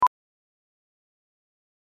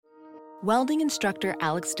Welding instructor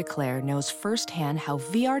Alex DeClaire knows firsthand how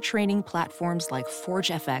VR training platforms like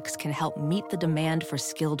ForgeFX can help meet the demand for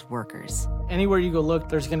skilled workers. Anywhere you go look,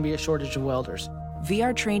 there's going to be a shortage of welders.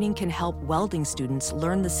 VR training can help welding students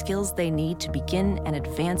learn the skills they need to begin and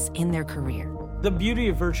advance in their career. The beauty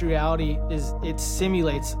of virtual reality is it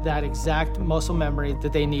simulates that exact muscle memory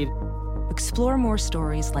that they need. Explore more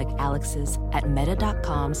stories like Alex's at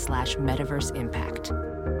meta.com/metaverseimpact.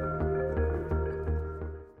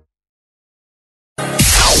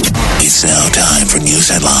 It's now time for news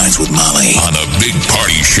headlines with Molly on a Big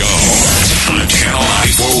Party Show on Channel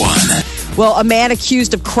 941. Well, a man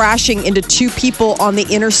accused of crashing into two people on the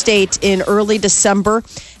interstate in early December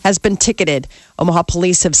has been ticketed. Omaha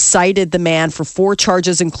police have cited the man for 4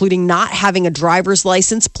 charges, including not having a driver's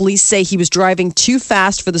license. Police say he was driving too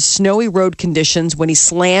fast for the snowy road conditions when he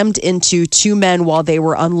slammed into 2 men while they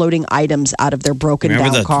were unloading items out of their broken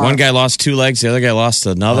down car. One guy lost 2 legs, the other guy lost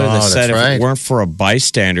another. They said if it weren't for a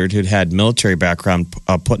bystander who'd had military background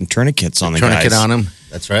putting tourniquets on the guys. Tourniquet on him.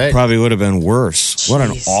 That's right. Probably would have been worse. Jeez. What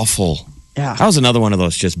an awful... Yeah. That was another one of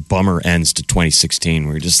those just bummer ends to 2016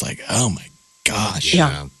 where you're just like, oh my gosh.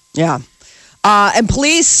 Yeah. And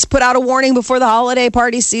police put out a warning before the holiday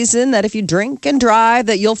party season that if you drink and drive,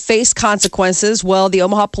 that you'll face consequences. Well, the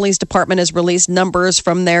Omaha Police Department has released numbers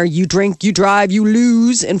from their you drink, you drive, you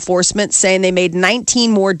lose enforcement, saying they made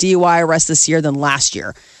 19 more DUI arrests this year than last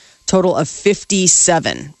year. Total of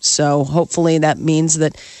 57. So hopefully that means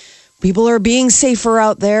that people are being safer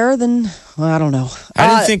out there than, well, I don't know.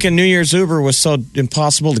 I didn't think a New Year's Uber was so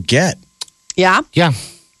impossible to get. Yeah? Yeah.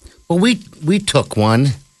 Well, we took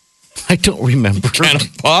one. I don't remember. Kind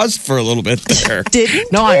of paused for a little bit there.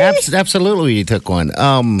 Didn't No, we? I absolutely took one.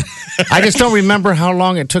 I just don't remember how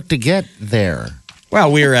long it took to get there.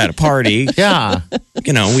 Well, we were at a party. Yeah.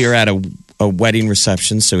 We were at a wedding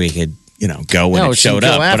reception, so we could, go when it showed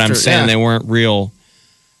up. But I'm saying they weren't real.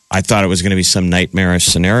 I thought it was going to be some nightmarish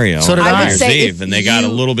scenario. So did I. New Year's Eve, and they got a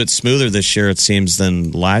little bit smoother this year, it seems,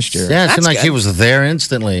 than last year. Yeah, it seemed like good. he was there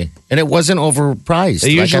instantly. And it wasn't overpriced. They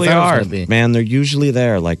usually like I thought are. it was gonna be. Man, they're usually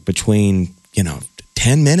there, like between,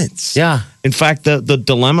 10 minutes. Yeah. In fact, the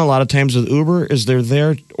dilemma a lot of times with Uber is they're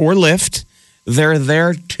there, or Lyft, they're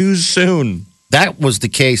there too soon. That was the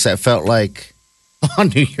case, I felt like, on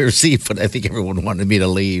New Year's Eve, but I think everyone wanted me to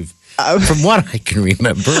leave. From what I can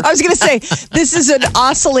remember. I was going to say, this is an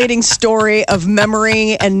oscillating story of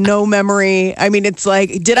memory and no memory. I mean, it's like,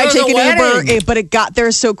 did I take an Uber? But it got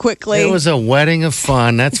there so quickly. It was a wedding of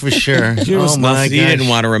fun, that's for sure. Oh my God. You didn't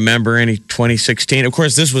want to remember any 2016. Of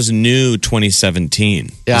course, this was new 2017.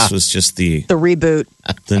 Yeah. This was just the reboot.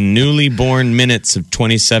 The newly born minutes of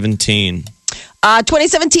 2017.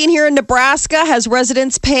 2017 here in Nebraska has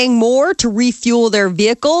residents paying more to refuel their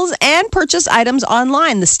vehicles and purchase items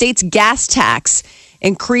online. The state's gas tax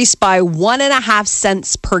increased by 1.5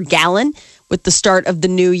 cents per gallon with the start of the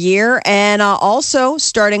new year. And also,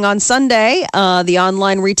 starting on Sunday, the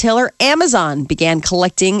online retailer Amazon began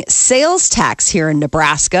collecting sales tax here in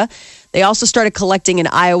Nebraska. They also started collecting in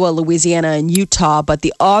Iowa, Louisiana, and Utah, but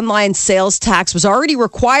the online sales tax was already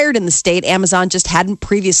required in the state. Amazon just hadn't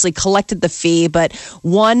previously collected the fee, but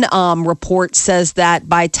one report says that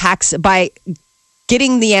by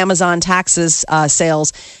getting the Amazon taxes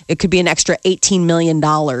sales, it could be an extra $18 million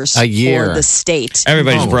a year for the state.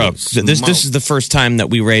 Everybody's broke. This is the first time that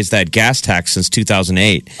we raised that gas tax since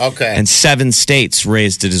 2008. Okay. And 7 states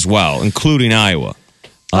raised it as well, including Iowa.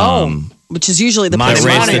 Which is usually the My place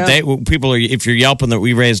raised to it. go. People are. If you're yelping that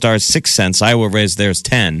we raised ours 6 cents, Iowa raised theirs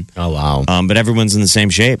 10. Oh, wow. But everyone's in the same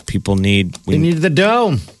shape. People need. We need the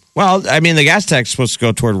dough. Well, I mean, the gas tax is supposed to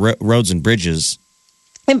go toward roads and bridges.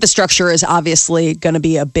 Infrastructure is obviously going to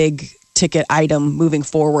be a big ticket item moving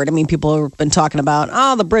forward. I mean, people have been talking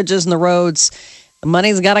about, the bridges and the roads. The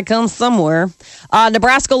money's got to come somewhere.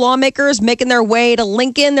 Nebraska lawmakers making their way to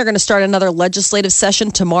Lincoln. They're going to start another legislative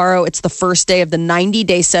session tomorrow. It's the first day of the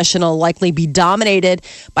 90-day session. It'll likely be dominated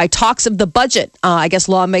by talks of the budget. I guess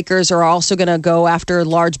lawmakers are also going to go after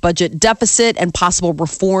large budget deficit and possible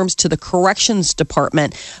reforms to the corrections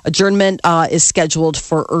department. Adjournment is scheduled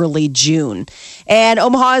for early June. And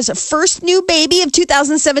Omaha's first new baby of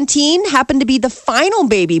 2017 happened to be the final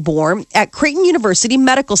baby born at Creighton University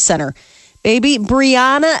Medical Center. Baby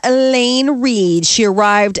Brianna Elaine Reed. She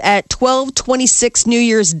arrived at 12/26 New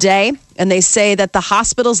Year's Day, and they say that the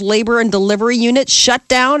hospital's labor and delivery unit shut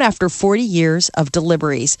down after 40 years of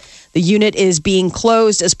deliveries. The unit is being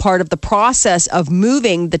closed as part of the process of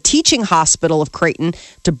moving the teaching hospital of Creighton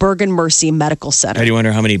to Bergen Mercy Medical Center. I do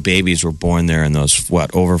wonder how many babies were born there in those,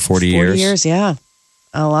 over 40 years? 40 years, yeah.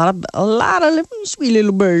 A lot of sweet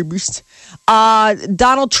little babies.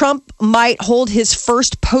 Donald Trump might hold his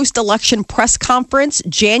first post-election press conference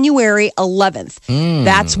January 11th.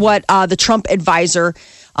 That's what the Trump advisor,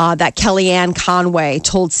 that Kellyanne Conway,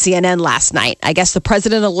 told CNN last night. I guess the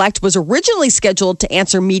president-elect was originally scheduled to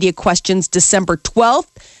answer media questions December 12th,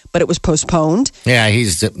 but it was postponed. Yeah, he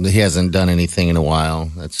hasn't done anything in a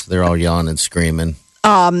while. They're all yawning and screaming.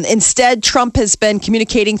 Instead, Trump has been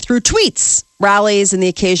communicating through tweets, rallies, and the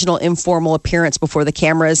occasional informal appearance before the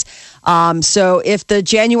cameras. So if the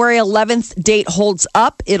January 11th date holds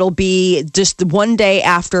up, it'll be just one day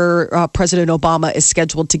after President Obama is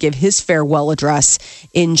scheduled to give his farewell address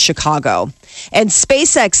in Chicago. And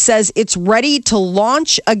SpaceX says it's ready to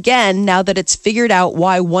launch again now that it's figured out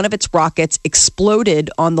why one of its rockets exploded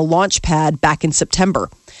on the launch pad back in September.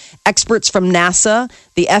 Experts from NASA,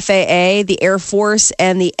 the FAA, the Air Force,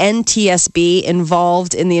 and the NTSB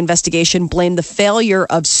involved in the investigation blame the failure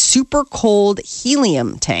of super cold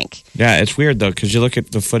helium tank. Yeah, it's weird, though, because you look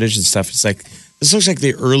at the footage and stuff. It's like, this looks like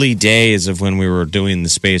the early days of when we were doing the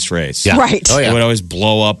space race. Yeah. Right. Oh, yeah. It would always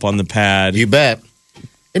blow up on the pad. You bet.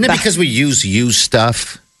 Isn't it because we use used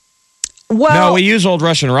stuff? Well, No, we use old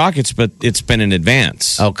Russian rockets, but it's been in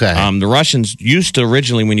advance. Okay. The Russians used to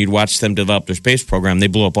originally, when you'd watch them develop their space program, they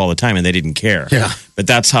blew up all the time and they didn't care. Yeah. But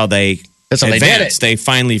that's how they did it. They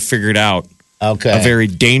finally figured out a very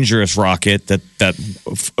dangerous rocket that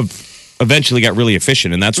eventually got really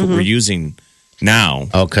efficient, and that's what we're using now.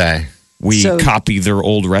 Okay. We copy their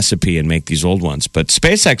old recipe and make these old ones. But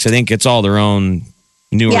SpaceX, I think, it's all their own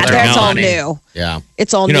newer technology. that's all new. Yeah.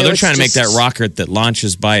 It's all new. They're trying to make that rocket that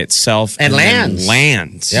launches by itself and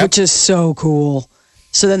lands. Yep. Which is so cool.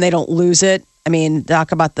 So then they don't lose it. I mean,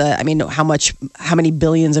 talk about how many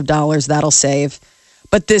billions of dollars that'll save.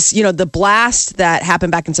 But this, the blast that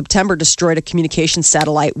happened back in September destroyed a communication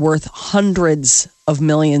satellite worth hundreds of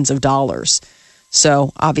millions of dollars.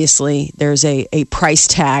 So obviously there's a price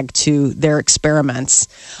tag to their experiments.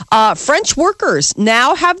 French workers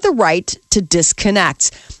now have the right to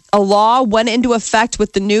disconnect. A law went into effect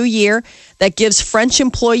with the new year that gives French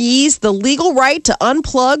employees the legal right to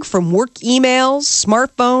unplug from work emails,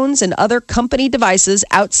 smartphones, and other company devices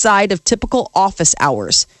outside of typical office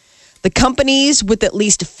hours. The companies with at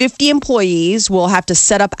least 50 employees will have to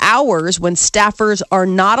set up hours when staffers are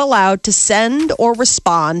not allowed to send or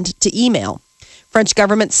respond to email. French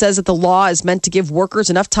government says that the law is meant to give workers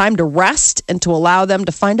enough time to rest and to allow them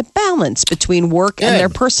to find a balance between work and their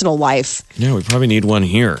personal life. Yeah, we probably need one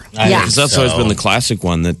here. Because that's always been the classic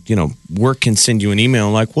one that, work can send you an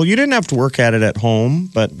email like, well, you didn't have to work at it at home,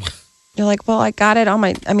 but... You're like, well, I got it on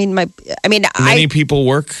my... Many people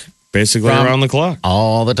work basically around the clock.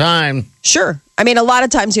 All the time. Sure. I mean, a lot of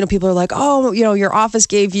times, people are like, oh, your office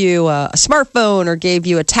gave you a smartphone or gave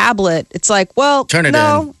you a tablet. It's like, well, turn it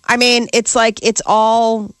in. I mean, it's like, it's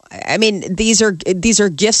all, these are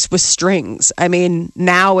gifts with strings. I mean,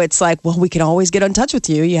 now it's like, well, we can always get in touch with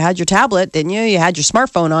you. You had your tablet, didn't you? You had your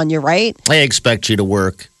smartphone on you, right? I expect you to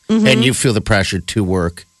work and you feel the pressure to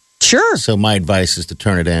work. Sure. So my advice is to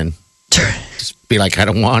turn it in. Just be like, I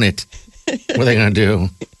don't want it. What are they going to do?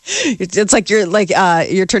 It's like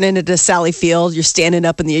you're turning into Sally Field. You're standing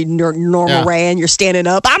up in the normal way, and you're standing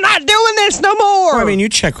up. I'm not doing this no more. Well, you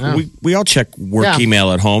check. We all check work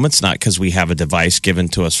email at home. It's not because we have a device given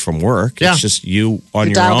to us from work. It's just you on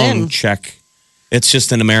your own check. It's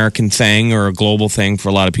just an American thing or a global thing for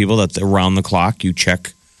a lot of people that around the clock you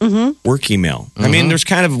check work email. There's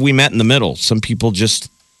we met in the middle. Some people just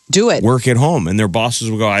do it. Work at home, and their bosses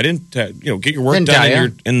will go, "I didn't, get your work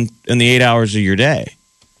done in the 8 hours of your day."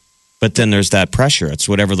 But then there's that pressure. It's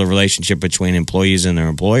whatever the relationship between employees and their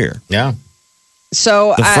employer. Yeah.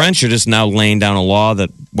 So the French are just now laying down a law that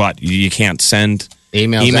you can't send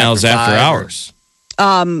emails after hours.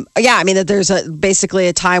 That there's basically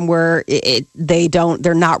a time where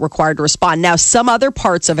they're not required to respond. Now, some other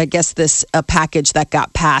parts of, I guess, this package that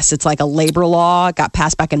got passed, it's like a labor law, it got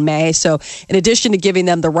passed back in May. So in addition to giving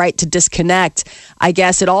them the right to disconnect, I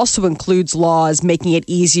guess it also includes laws making it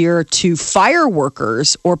easier to fire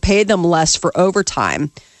workers or pay them less for overtime.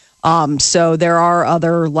 So there are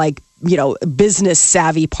other business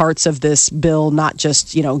savvy parts of this bill, not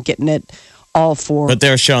just, getting it all for. But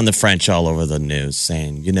they're showing the French all over the news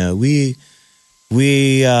saying, we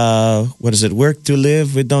what is it? Work to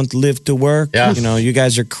live. We don't live to work. Yeah. You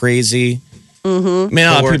guys are crazy. Mm-hmm. A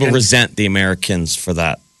lot of people resent the Americans for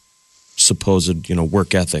that supposed,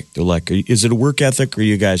 work ethic. They're like, is it a work ethic or are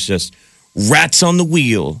you guys just rats on the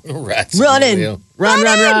wheel? Rats running. on the wheel.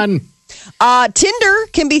 Run. Tinder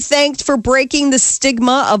can be thanked for breaking the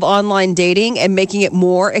stigma of online dating and making it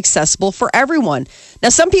more accessible for everyone. Now,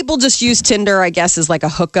 some people just use Tinder, I guess, as like a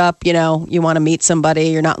hookup. You know, you want to meet somebody,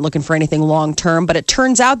 you're not looking for anything long term. But it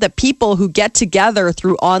turns out that people who get together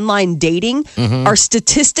through online dating are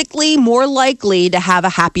statistically more likely to have a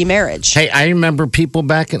happy marriage. Hey, I remember people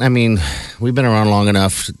back in, I mean, we've been around long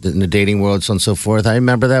enough in the dating world, so on and so forth. I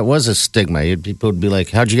remember that was a stigma. People would be like,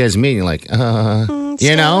 how'd you guys meet? And you're like,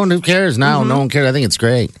 you know, who cares? No one cares. I think it's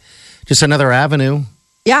great. Just another avenue.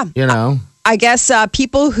 Yeah. You know? I guess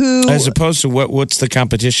people who... As opposed to what's the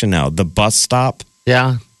competition now? The bus stop?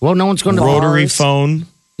 Yeah. Well, no one's going to... Rotary bars. phone?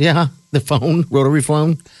 Yeah, the phone, rotary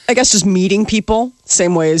phone. I guess just meeting people,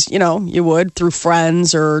 same way as, you know, you would through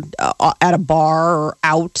friends or at a bar or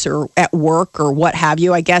out or at work or what have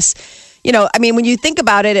you. I guess, you know, I mean, when you think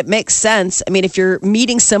about it, it makes sense. I mean, if you're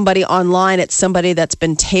meeting somebody online, it's somebody that's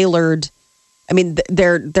been tailored. I mean,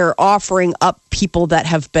 they're offering up people that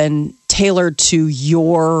have been tailored to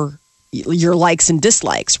your likes and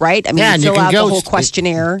dislikes, right? I mean, yeah, you fill you out can the whole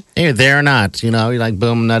questionnaire. Hey, there or not, you know, you're like,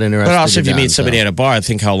 boom, not interested. But also, if you meet somebody at a bar,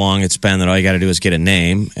 think how long it's been that all you got to do is get a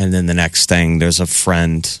name, and then the next thing, there's a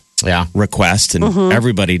friend request, and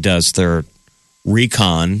everybody does their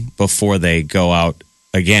recon before they go out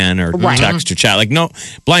again or text or chat. Like, no,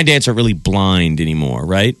 blind dates aren't really blind anymore,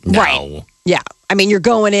 right? No. Right. Yeah. I mean, you're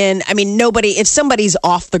going in. I mean, if somebody's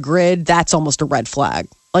off the grid, that's almost a red flag.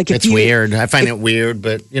 Like it's weird. I find it weird,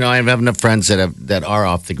 but you know, I have enough friends that are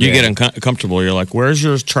off the grid. You get uncomfortable. You're like, "Where's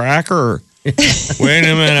your tracker? Wait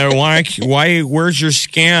a minute. Why? Where's your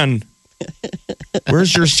scan?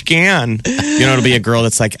 Where's your scan?" You know, it'll be a girl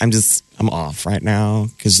that's like, "I'm off right now,"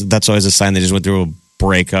 because that's always a sign they just went through a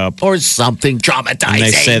breakup or something traumatizing. And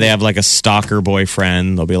they say they have like a stalker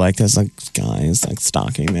boyfriend. They'll be like, "This guy is like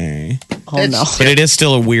stalking me." Oh no! But it is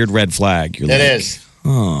still a weird red flag. It is.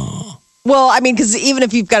 Oh. Well, I mean, because even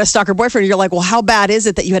if you've got a stalker boyfriend, you're like, well, how bad is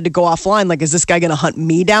it that you had to go offline? Like, is this guy going to hunt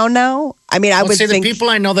me down now? I mean, I would say think the people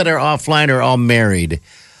I know that are offline are all married,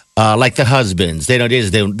 like the husbands. They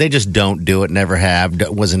just don't do it. Never have.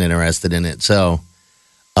 Wasn't interested in it. So,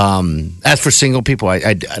 as for single people,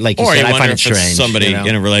 I like you said, I find it strange. Somebody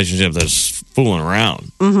in a relationship that's fooling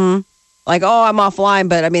around. Mm-hmm. Like, oh, I'm offline,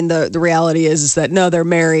 but I mean, the reality is that no, they're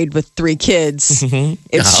married with 3 kids.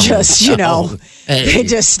 It's just, you know,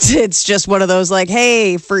 it's just one of those like,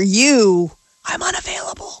 hey, for you, I'm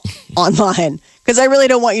unavailable online because I really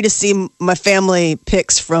don't want you to see my family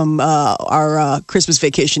pics from our Christmas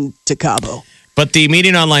vacation to Cabo. But the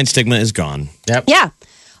meeting online stigma is gone. Yep. Yeah.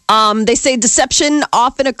 They say deception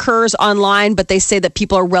often occurs online, but they say that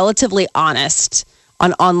people are relatively honest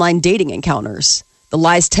on online dating encounters. The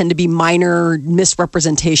lies tend to be minor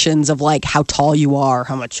misrepresentations of like how tall you are,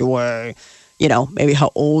 how much you weigh, you know, maybe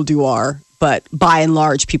how old you are. But by and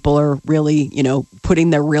large, people are really, you know, putting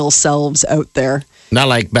their real selves out there. Not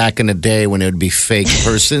like back in the day when it would be fake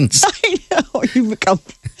persons. I know. You become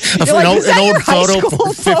an old photo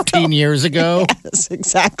from 15 years ago. Yes,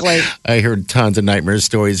 exactly. I heard tons of nightmare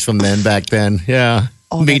stories from then back then. Yeah.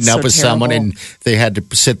 Meeting up with someone and they had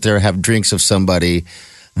to sit there, have drinks of somebody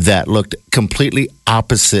that looked completely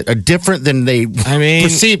opposite or different than they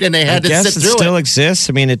perceived, and they had to sit through it. It still exists.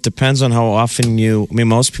 I mean, it depends on how often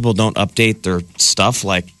most people don't update their stuff.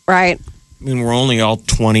 Like, right. I mean, we're only all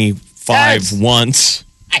 25 once.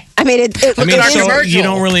 I mean, so you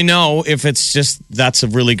don't really know if it's just that's a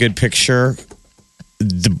really good picture.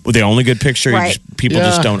 The only good picture, right. People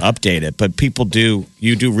just don't update it. But people do.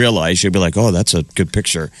 You do realize you'll be like, oh, that's a good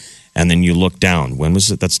picture, and then you look down. When was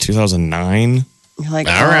it? That's 2009. You're like,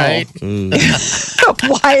 all right.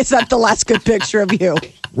 Why is that the last good picture of you?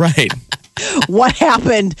 Right. What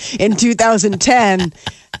happened in 2010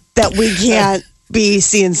 that we can't be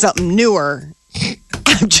seeing something newer?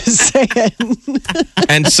 I'm just saying.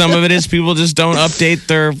 And some of it is people just don't update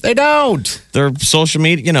their social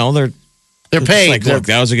media. You know, their page. Like, look,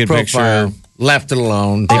 that was a good profile. picture. Left it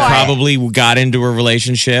alone. They probably got into a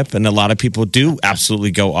relationship, and a lot of people do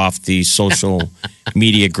absolutely go off the social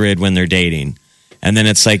media grid when they're dating. And then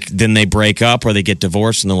it's like, then they break up or they get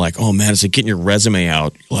divorced, and they're like, oh, man, it's like getting your resume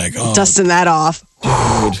out. Like, oh. Dusting that off.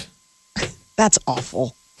 Dude. That's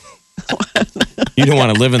awful. You don't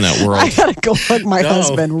want to live in that world. I got to go hug my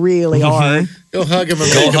husband really hard. Go hug him. Never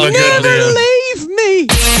leave me.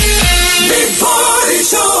 Big Party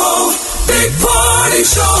Show. Big Party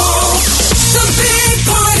Show. The Big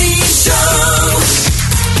Party Show.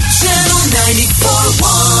 Channel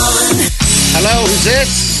 94.1. Hello, who's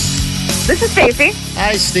this? This is Stacy.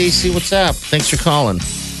 Hi, Stacy. What's up? Thanks for calling.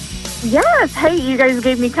 Yes. Hey, you guys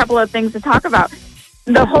gave me a couple of things to talk about.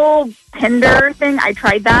 The whole Tinder thing, I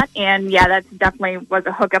tried that, and yeah, that definitely was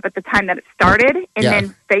a hookup at the time that it started. And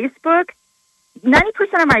then Facebook,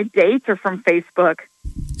 90% of my dates are from Facebook.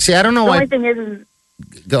 See, I don't know the why. Only thing is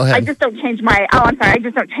Go ahead. I just don't change my. Oh, I'm sorry. I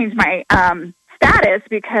just don't change my status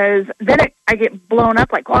because then I get blown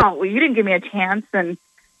up. Like, wow, well, you didn't give me a chance, and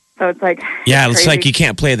so it's like. Yeah, it's like you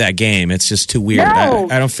can't play that game. It's just too weird. No.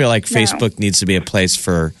 I don't feel like Facebook needs to be a place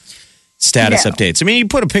for status updates. I mean, you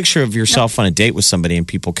put a picture of yourself on a date with somebody, and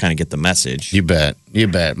people kind of get the message. You bet.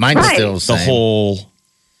 Mine's still the whole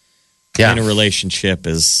kind of relationship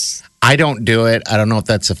is. I don't do it. I don't know if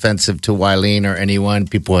that's offensive to Wileen or anyone.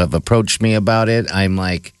 People have approached me about it. I'm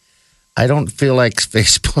like, I don't feel like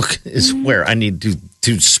Facebook is where I need to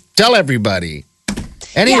tell everybody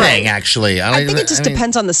anything, actually. I think it just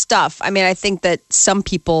depends on the stuff. I mean, I think that some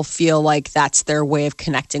people feel like that's their way of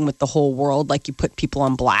connecting with the whole world. Like you put people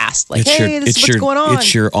on blast. Like, hey, this is what's going on.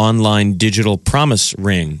 It's your online digital promise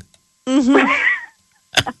ring. Mm-hmm.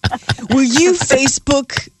 Will you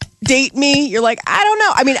Facebook date me? You're like, I don't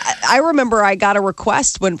know. I mean, I remember I got a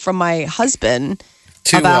request from my husband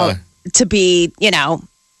to be,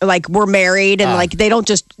 like we're married and like they don't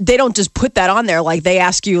just put that on there. Like they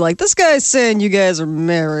ask you like, this guy's saying you guys are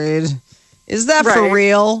married. Is that for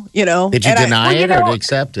real? Did you deny it or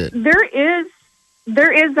accept it? There is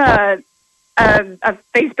a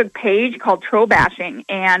Facebook page called Troll Bashing,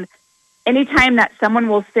 and anytime that someone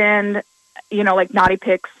will send like naughty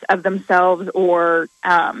pics of themselves or,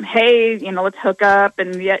 hey, let's hook up,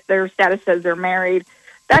 and yet their status says they're married.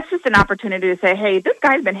 That's just an opportunity to say, hey, this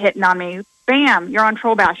guy's been hitting on me. Bam, you're on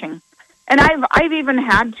troll bashing. And I've even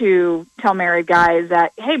had to tell married guys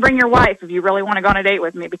that, hey, bring your wife if you really want to go on a date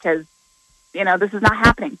with me because, this is not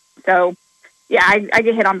happening. So, yeah, I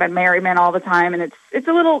get hit on by married men all the time, and it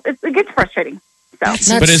gets frustrating.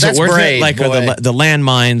 So. But is it worth it? Like, the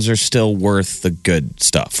landmines are still worth the good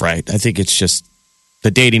stuff, right? I think it's just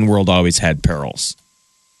the dating world always had perils.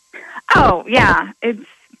 Oh yeah, it's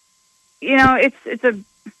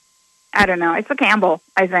I don't know, it's a gamble,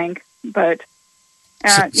 I think, but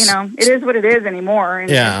it is what it is anymore. And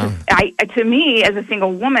to me, as a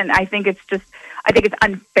single woman, I think it's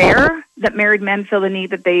unfair that married men feel the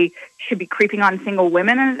need that they should be creeping on single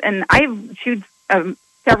women, and I've chewed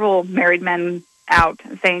several married men out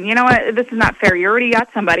saying, you know what, this is not fair. You already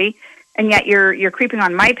got somebody, and yet you're creeping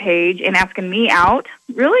on my page and asking me out.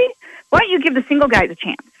 Really? Why don't you give the single guys a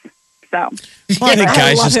chance? So, I think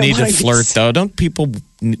guys just need to flirt, though. Don't people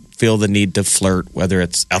feel the need to flirt, whether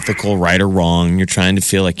it's ethical, right or wrong? You're trying to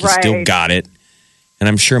feel like you still got it. And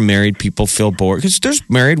I'm sure married people feel bored because there's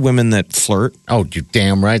married women that flirt. Oh, you're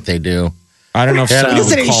damn right they do. I don't know if somebody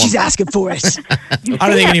would call she's asking for it. I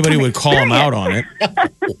don't think anybody would call them out on it.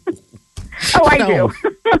 Oh, I do.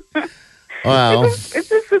 Wow.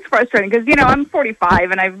 It's frustrating because, I'm 45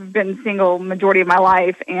 and I've been single majority of my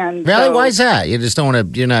life. And really? Why is that? You just don't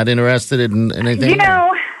want to, you're not interested in anything?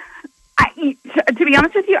 To be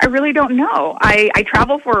honest with you, I really don't know. I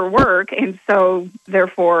travel for work, and so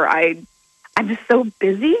therefore I'm just so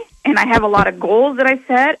busy, and I have a lot of goals that I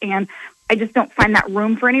set, and I just don't find that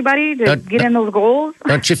room for anybody to get in those goals.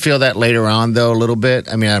 Don't you feel that later on, though, a little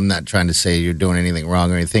bit? I mean, I'm not trying to say you're doing anything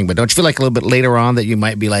wrong or anything, but don't you feel like a little bit later on that you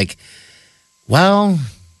might be like, well,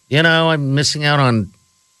 I'm missing out on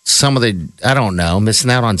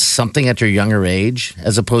missing out on something at your younger age,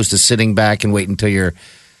 as opposed to sitting back and waiting until you're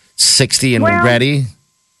 60 and ready?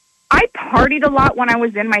 I partied a lot when I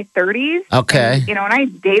was in my 30s. Okay. And, and I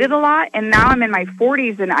dated a lot, and now I'm in my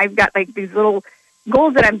 40s, and I've got like these little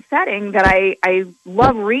goals that I'm setting that I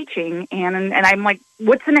love reaching, and I'm like,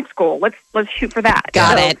 what's the next goal? Let's shoot for that.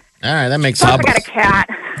 Got it. All right, that makes sense. I got a cat.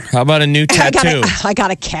 How about a new tattoo? I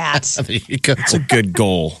got a cat. There you go. It's a good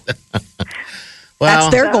goal.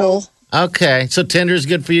 That's their goal. Okay, so Tinder's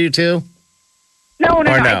good for you too? No.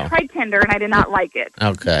 I tried Tinder and I did not like it.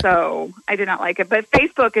 Okay. So I did not like it. But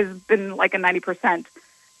Facebook has been like a 90%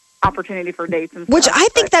 opportunity for dates and stuff. Which I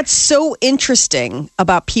think that's so interesting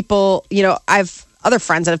about people. I've other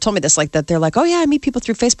friends that have told me this, like that they're like, oh yeah, I meet people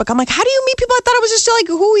through Facebook. I'm like, how do you meet people? I thought it was just like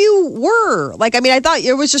who you were. Like, I mean, I thought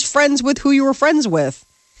it was just friends with who you were friends with.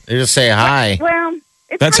 You just say hi. Well,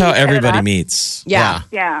 that's how everybody meets. Yeah.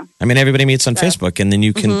 I mean, everybody meets on Facebook, and then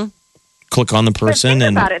you can click on the person.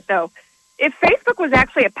 Think about it, though. If Facebook was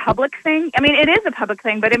actually a public thing, I mean, it is a public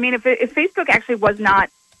thing, but I mean, if Facebook actually was not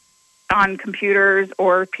on computers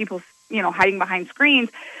or people, hiding behind screens,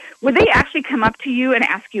 would they actually come up to you and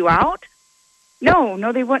ask you out?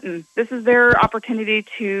 No, they wouldn't. This is their opportunity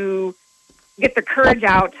to get the courage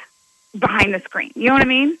out behind the screen. You know what I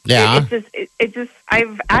mean? Yeah. It just,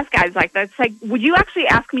 I've asked guys like that. It's like, would you actually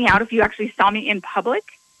ask me out if you actually saw me in public?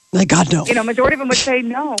 Like, God, no. Majority of them would say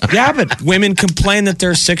no. Yeah, but women complain that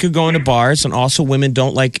they're sick of going to bars, and also women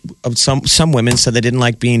don't like, some women said they didn't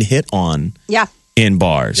like being hit on in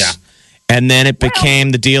bars. Yeah. And then it became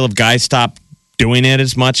the deal of guys stopped doing it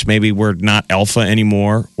as much. Maybe we're not alpha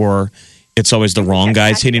anymore, or it's always the wrong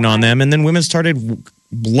guys hitting on them. And then women started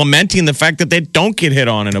lamenting the fact that they don't get hit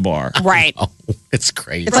on in a bar. Right. Oh, it's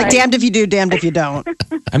crazy. It's like damned if you do, damned if you don't.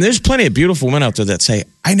 I mean, there's plenty of beautiful women out there that say,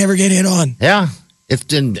 I never get hit on. Yeah. It's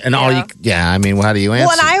all you. Yeah, I mean, how do you answer?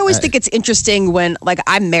 Well, and I always think it's interesting when, like,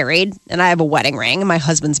 I'm married and I have a wedding ring, and my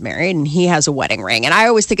husband's married and he has a wedding ring, and I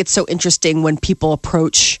always think it's so interesting when people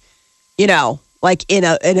approach, like in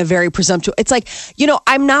a very presumptuous. It's like,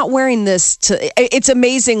 I'm not wearing this to. It's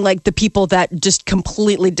amazing, like the people that just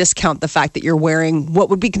completely discount the fact that you're wearing what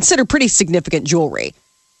would be considered pretty significant jewelry.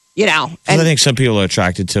 And I think some people are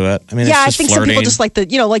attracted to it. I mean, yeah, it's just I think flirting. some people just like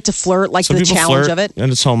like to flirt, like the challenge of it.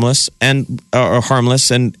 And it's homeless or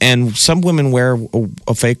harmless. And some women wear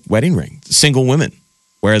a fake wedding ring. Single women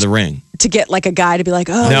wear the ring to get like a guy to be like,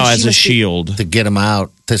 oh, no, as a shield to get them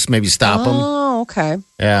out, to maybe stop them. Oh, okay.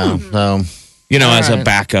 Yeah. So. As a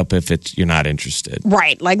backup if you're not interested.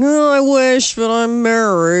 Right. Like, I wish, but I'm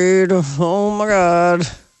married. Oh, my God.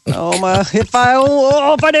 Oh, my. If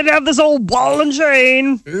I didn't have this old ball and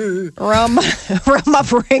chain around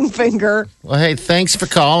my ring finger. Well, hey, thanks for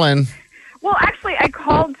calling. Well, actually, I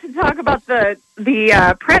called to talk about the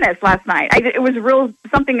Apprentice last night. It was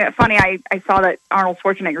something funny I saw that Arnold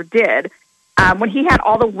Schwarzenegger did. When he had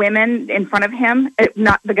all the women in front of him,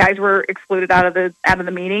 not the guys were excluded out of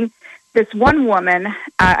the meeting. This one woman,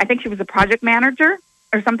 I think she was a project manager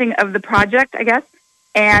or something of the project, I guess,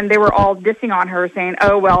 and they were all dissing on her, saying,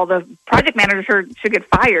 oh, well, the project manager should get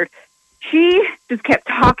fired. She just kept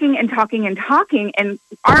talking and talking and talking, and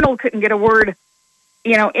Arnold couldn't get a word,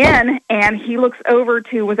 in, and he looks over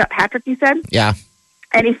to, was that Patrick you said? Yeah.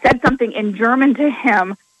 And he said something in German to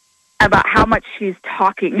him about how much she's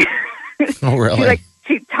talking. Oh, really? She's like,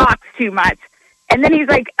 she talks too much. And then he's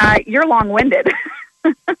like, you're long-winded.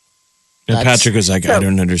 And Patrick was like, I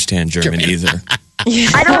don't understand German either.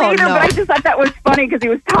 I don't either, but I just thought that was funny because he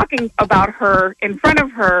was talking about her in front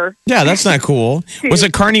of her. Yeah, that's not cool. Was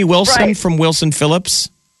it Carney Wilson from Wilson Phillips?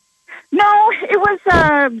 No, it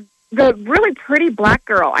was the really pretty black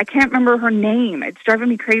girl. I can't remember her name. It's driving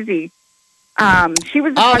me crazy. She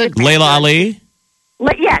was Layla Ali?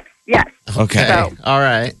 Yes. Okay. So, all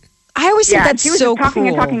right. I always think that's she was so just talking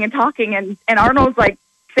cool. and talking, and Arnold's like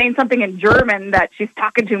saying something in German that she's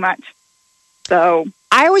talking too much. So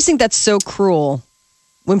I always think that's so cruel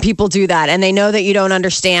when people do that and they know that you don't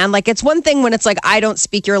understand. Like, it's one thing when it's like, I don't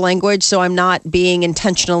speak your language, so I'm not being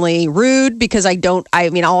intentionally rude because all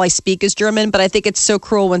I speak is German. But I think it's so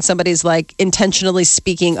cruel when somebody's like intentionally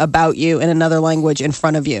speaking about you in another language in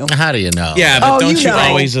front of you. How do you know? Yeah, but don't you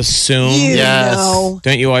always assume? Yes.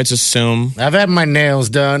 Don't you always assume? I've had my nails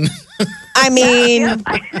done. I mean,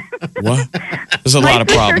 what? There's a lot of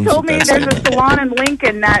problems. My sister told me there's a salon in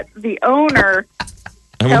Lincoln that the owner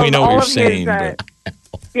we know what you're saying.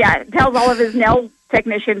 Tells all of his nail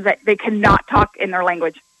technicians that they cannot talk in their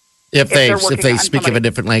language. If they speak of a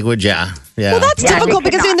different language, yeah. Well, that's difficult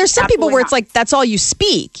because there's some people where it's like that's all you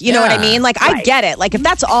speak. You know what I mean? Like, I get it. Like, if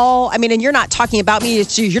that's all, and you're not talking about me,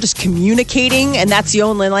 you're just communicating, and that's the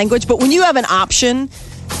only language. But when you have an option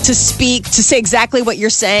to say exactly what you're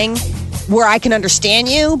saying, where I can understand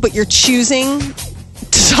you, but you're choosing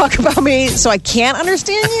to talk about me so I can't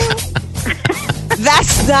understand you,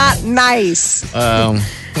 that's not nice.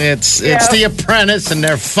 It's The Apprentice, and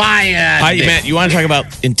they're fired. Matt, you want to talk about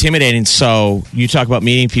intimidating? So you talk about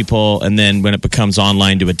meeting people, and then when it becomes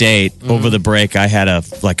online to a date. Over the break, I had a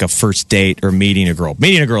first date or meeting a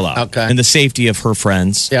girl out in the safety of her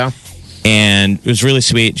friends. Yeah, and it was really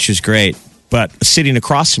sweet. She was great, but sitting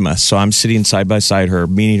across from us, so I'm sitting side by side her,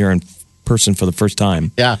 meeting her in person for the first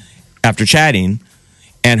time. Yeah, after chatting.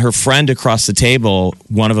 And her friend across the table,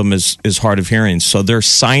 one of them is hard of hearing, so they're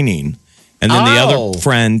signing. And then the other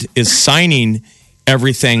friend is signing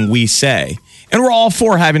everything we say. And we're all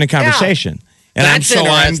four having a conversation. Yeah. And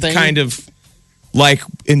I'm kind of like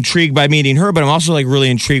intrigued by meeting her, but I'm also like really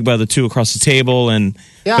intrigued by the two across the table.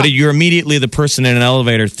 But you're immediately the person in an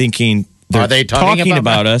elevator thinking are they talking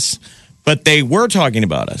about us? But they were talking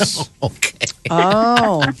about us. Okay.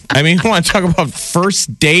 Oh. You want to talk about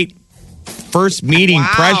first date, first meeting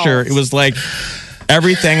pressure. It was like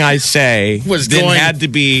everything I say had to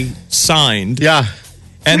be signed. Yeah.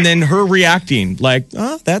 And then her reacting like,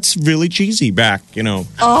 that's really cheesy back,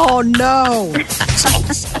 Oh, no.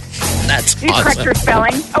 That's you awesome. correct your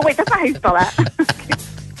spelling. Oh, wait, that's not how you spell that.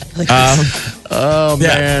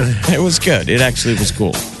 Man. It was good. It actually was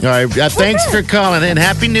cool. All right. Thanks for calling in.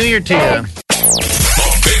 Happy New Year to you.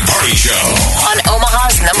 The Big Party Show. On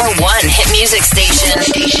Omaha's #1 hit music station.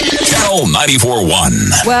 Channel Channel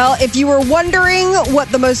 94.1. Well, if you were wondering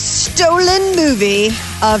what the most stolen movie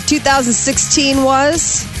of 2016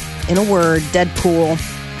 was, in a word, Deadpool.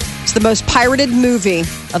 It's the most pirated movie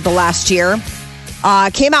of the last year.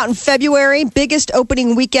 Came out in February, biggest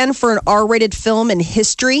opening weekend for an R-rated film in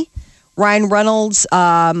history. Ryan Reynolds,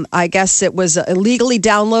 I guess it was illegally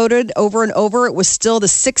downloaded over and over. It was still the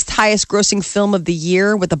 6th highest grossing film of the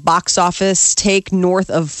year with a box office take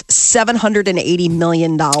north of $780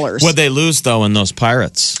 million. What'd they lose, though, in those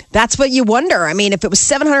pirates? That's what you wonder. I mean, if it was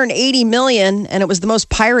 $780 million and it was the most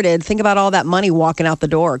pirated, think about all that money walking out the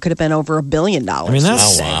door. It could have been over $1 billion. I mean,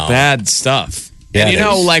 that's bad stuff. Yeah,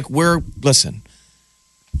 and, listen,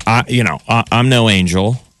 I'm no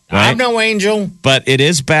angel. Right? I'm no angel. But it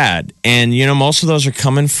is bad. And, most of those are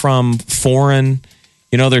coming from foreign,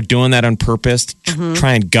 they're doing that on purpose to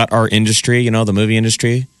try and gut our industry, the movie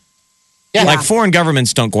industry. Yeah. Like foreign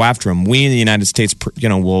governments don't go after them. We in the United States,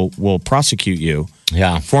 will prosecute you.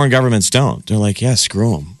 Yeah. Foreign governments don't. They're like, yeah,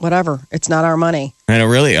 screw them. Whatever. It's not our money.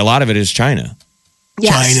 And really, a lot of it is China.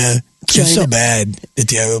 Yes. China. They're so bad. They're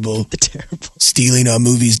terrible. Stealing our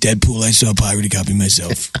movies. Deadpool. I saw a pirated copy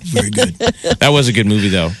myself. Very good. That was a good movie,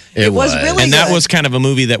 though. It was really and good. that was kind of a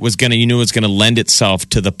movie that was going to lend itself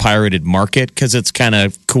to the pirated market because it's kind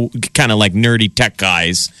of cool, kind of like nerdy tech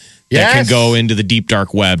guys that can go into the deep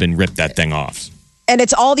dark web and rip that thing off. And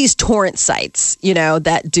it's all these torrent sites,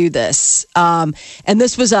 that do this. And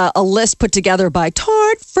this was a list put together by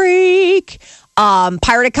Torrent Freak.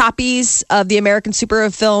 Pirated copies of the American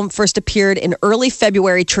superhero film first appeared in early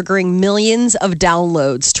February, triggering millions of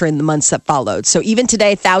downloads during the months that followed. So even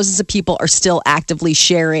today, thousands of people are still actively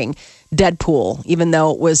sharing Deadpool, even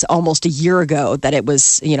though it was almost a year ago that it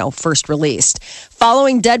was, first released.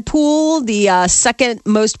 Following Deadpool, the second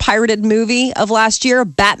most pirated movie of last year,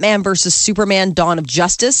 Batman versus Superman: Dawn of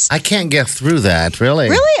Justice. I can't get through that, really.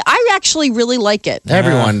 Really? I actually really like it.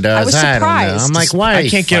 Everyone does. I was surprised. don't know. I'm like, why? I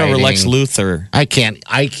can't get over Lex Luthor. I can't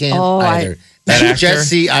either. That actor?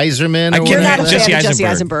 Jesse Eisenman. You're not a fan Jesse of Jesse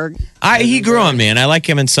Eisenberg. Eisenberg. He grew on me, and I like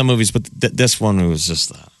him in some movies, but this one was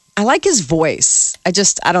just. I like his voice. I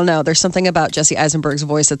don't know. There's something about Jesse Eisenberg's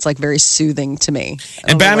voice that's like very soothing to me.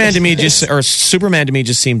 And Batman to me or Superman to me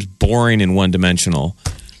just seems boring and one-dimensional.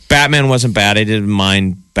 Batman wasn't bad. I didn't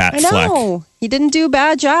mind Batfleck. I know. He didn't do a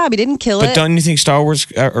bad job. He didn't kill it. But don't you think Star Wars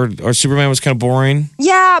or Superman was kind of boring?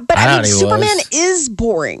 Yeah, but I mean, Superman is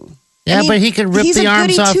boring. Yeah, but he could rip the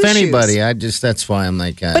arms off anybody. Shoes. That's why I'm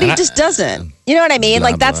like. But he just doesn't. You know what I mean? Blah,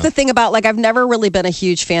 like, that's blah. the thing about, like, I've never really been a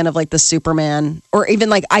huge fan of, like, the Superman. Or even,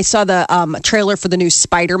 like, I saw the trailer for the new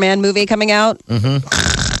Spider-Man movie coming out. Mm-hmm.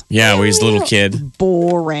 Yeah, where he's a little kid.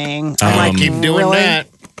 Boring. I'm like, keep doing that.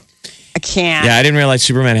 I can't. Yeah, I didn't realize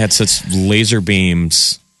Superman had such laser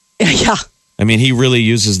beams. Yeah. I mean, he really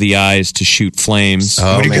uses the eyes to shoot flames.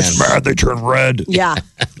 When he gets mad, they turn red. Yeah.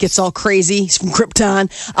 Gets all crazy. He's from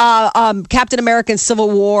Krypton. Captain America: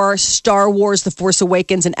 Civil War, Star Wars: The Force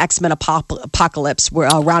Awakens, and X-Men: Apocalypse were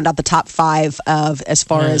round out the top 5 of as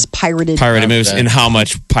far as pirated movies. And how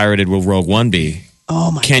much pirated will Rogue One be?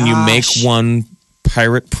 Oh my Can gosh. you make one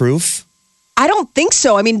pirate proof? I don't think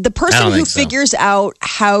so. I mean, the person who figures out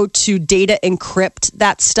how to data encrypt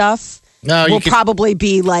that stuff will probably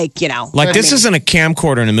be like, Like, this isn't a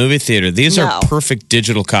camcorder in a movie theater. These are perfect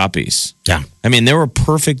digital copies. Yeah. I mean, there were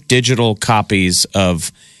perfect digital copies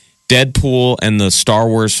of Deadpool and the Star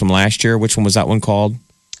Wars from last year. Which one was that one called?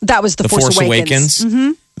 That was The Force Awakens.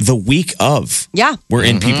 Mm-hmm. The week of. Yeah. Were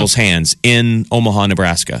in people's hands in Omaha,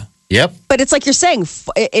 Nebraska. Yep. But it's like you're saying,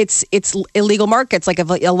 it's illegal markets. Like, a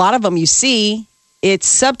lot of them you see, it's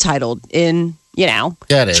subtitled in,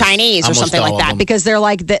 Chinese or something like that, because they're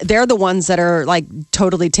like, they're the ones that are like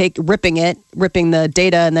totally ripping the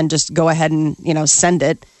data and then just go ahead and, send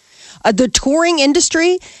it. The touring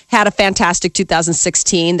industry had a fantastic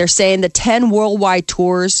 2016. They're saying the 10 worldwide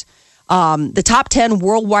tours, the top 10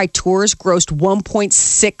 worldwide tours grossed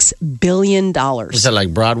 $1.6 billion. Is that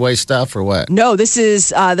like Broadway stuff or what? No, this is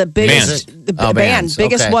the biggest band. Bands.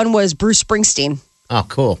 Biggest Okay. one was Bruce Springsteen. Oh,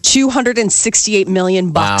 cool. $268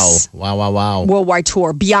 million. Wow. Worldwide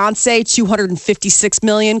tour. Beyonce, $256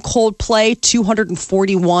 million. Coldplay,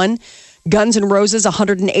 $241. Guns N' Roses,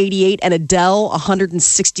 $188, and Adele,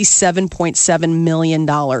 $167.7 million.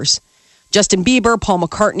 Justin Bieber, Paul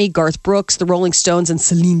McCartney, Garth Brooks, the Rolling Stones, and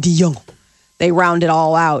Celine Dion. They round it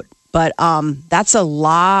all out. But that's a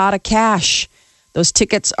lot of cash. Those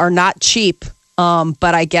tickets are not cheap.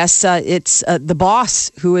 But I guess it's The Boss,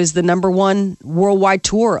 who is the number one worldwide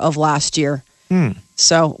tour of last year.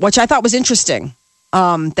 So, which I thought was interesting.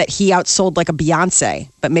 that he outsold like a Beyonce,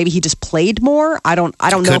 but maybe he just played more. I don't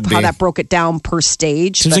know how that broke it down per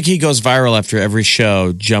stage. Seems like he goes viral after every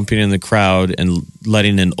show, jumping in the crowd and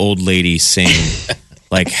letting an old lady sing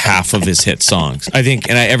like half of his hit songs. I think,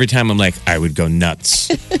 and every time I'm like, I would go nuts.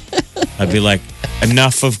 I'd be like,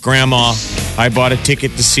 enough of grandma. I bought a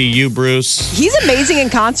ticket to see you, Bruce. He's amazing in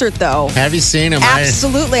concert, though. Have you seen him?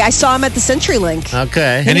 Absolutely. I saw him at the CenturyLink.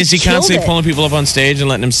 Okay. And is he constantly pulling people up on stage and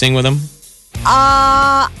letting them sing with him?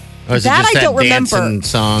 Or is that it just I don't remember.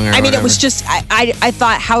 Song or it was just I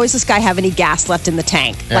thought, how does this guy have any gas left in the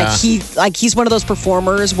tank? Yeah. He's one of those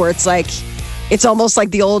performers where it's like it's almost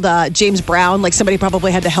like the old James Brown. Like somebody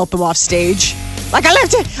probably had to help him off stage. Like I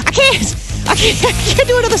left it. I can't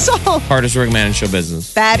do another song. Hardest working man in show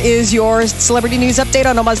business. That is your celebrity news update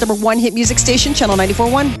on Omaha's #1 hit music station, Channel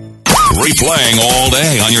 94.1. Replaying all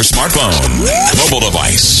day on your smartphone, mobile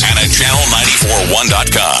device, and at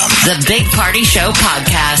channel941.com. The Big Party Show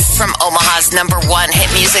podcast from Omaha's #1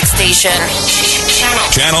 hit music station,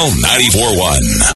 Channel 94.1.